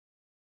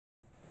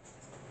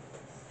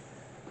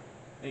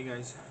Hey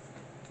guys,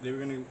 today we're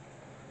gonna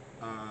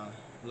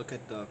look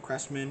at the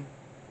Craftsman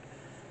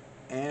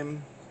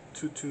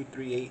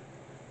M2238AF.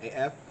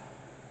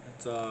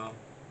 It's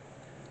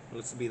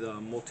looks to be the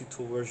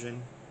multi-tool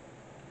version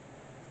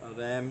of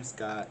them. It's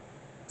got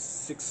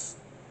 6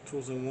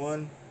 tools in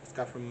one. It's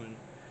got from a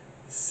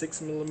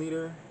 6mm,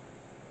 or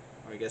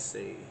I guess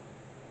a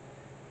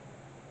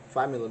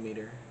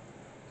 5mm,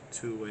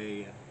 to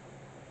a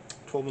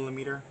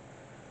 12mm.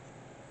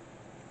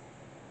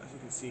 As you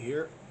can see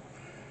here,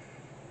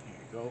 here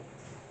you go.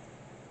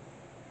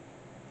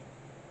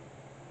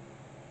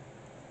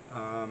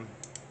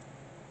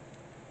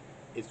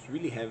 It's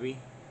really heavy,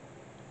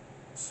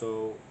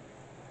 so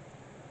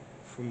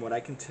from what I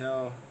can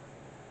tell,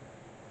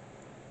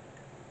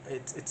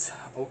 it's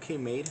okay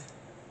made.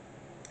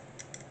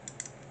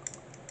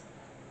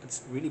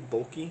 It's really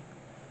bulky,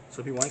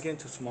 so if you want to get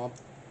into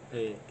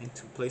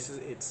into places,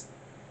 it's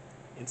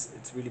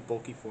really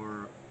bulky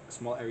for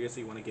small areas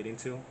that you want to get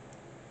into.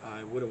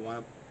 I wouldn't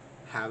want to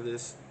have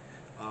this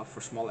for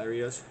small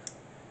areas.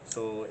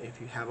 So if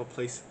you have a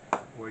place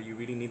where you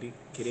really need to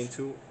get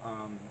into,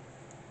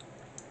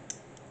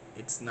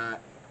 it's not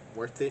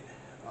worth it.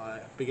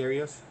 Big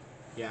areas,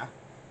 yeah,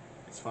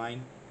 it's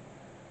fine.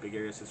 Big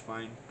areas is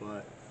fine,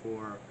 but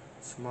for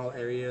small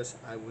areas,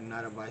 I would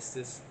not advise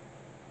this.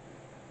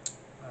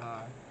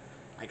 I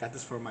got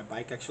this for my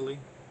bike actually,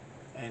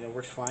 and it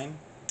works fine.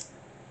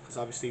 Because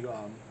obviously,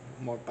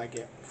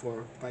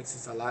 for bikes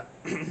is a lot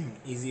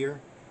easier.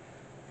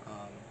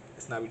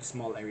 It's not really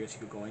small areas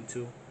you could go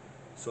into.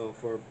 So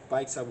for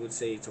bikes, I would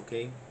say it's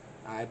okay.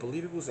 I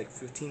believe it was like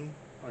 $15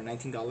 or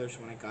 $19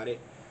 when I got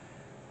it.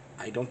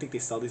 I don't think they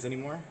sell these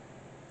anymore.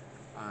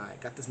 I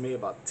got this maybe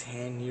about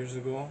 10 years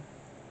ago,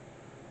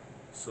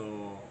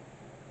 so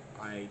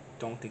I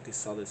don't think they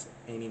sell this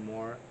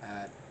anymore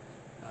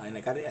and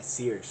I got it at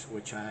Sears,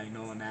 which I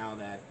know now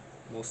that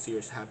most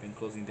Sears have been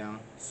closing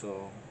down.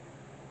 So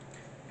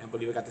I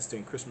believe I got this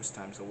during Christmas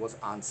time, so it was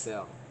on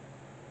sale.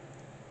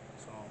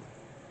 So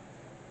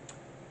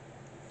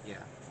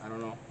yeah, I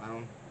don't know. I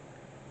don't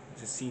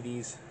just see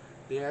these.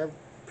 They are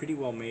pretty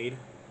well made,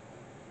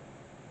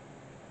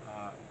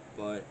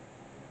 but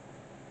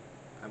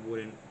I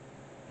wouldn't.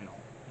 You know,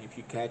 if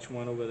you catch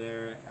one over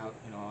there out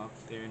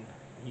there in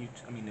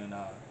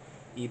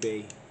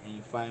eBay, and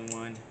you find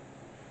one,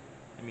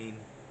 I mean,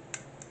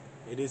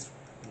 it is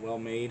well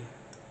made,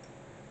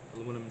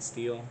 aluminum and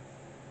steel.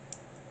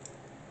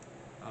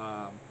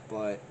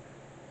 But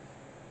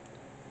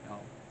you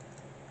know,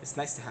 it's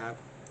nice to have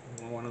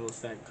one of those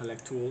that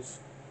collect tools.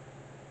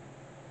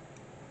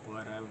 But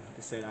like I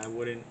said, I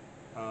wouldn't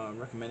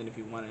recommend it if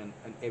you want an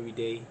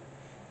everyday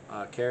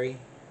carry,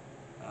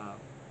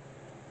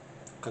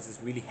 because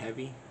it's really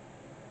heavy.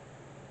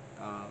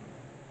 Um,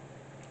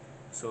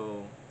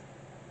 so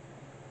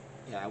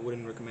yeah, I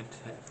wouldn't recommend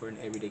for an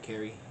everyday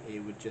carry.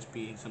 It would just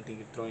be something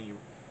you throw in your,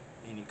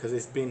 because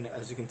it's been,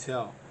 as you can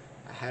tell,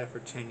 I had it for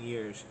 10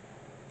 years,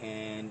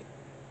 and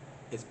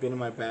it's been in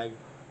my bag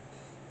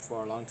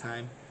for a long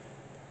time.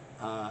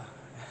 Uh,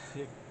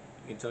 you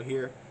can tell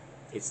here,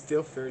 it's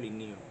still fairly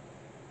new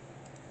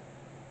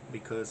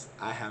because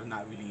I have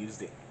not really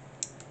used it.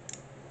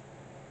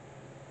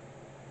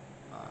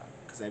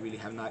 Because I really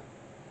have not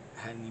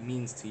had any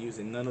means to use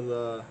it. None of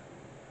the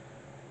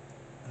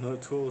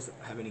tools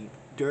have any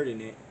dirt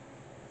in it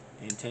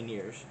in 10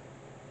 years,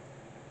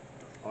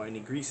 or any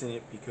grease in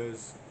it,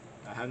 because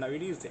I have not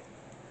really used it.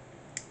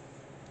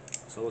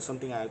 So it was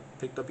something I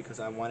picked up because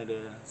I wanted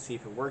to see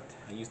if it worked.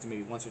 I used it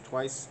maybe once or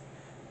twice,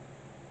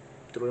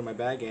 threw it in my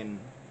bag, and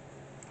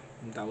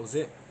that was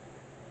it.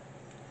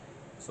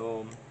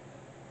 So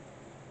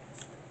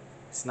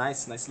it's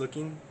nice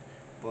looking,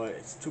 but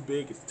it's too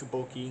big, it's too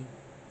bulky,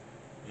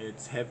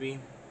 it's heavy.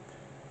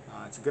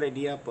 It's a good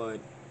idea, but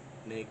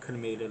they could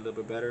have made it a little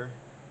bit better.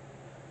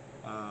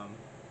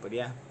 But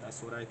yeah,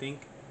 that's what I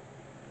think.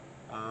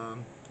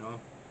 You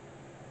know,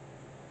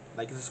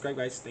 like and subscribe,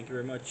 guys. Thank you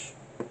very much.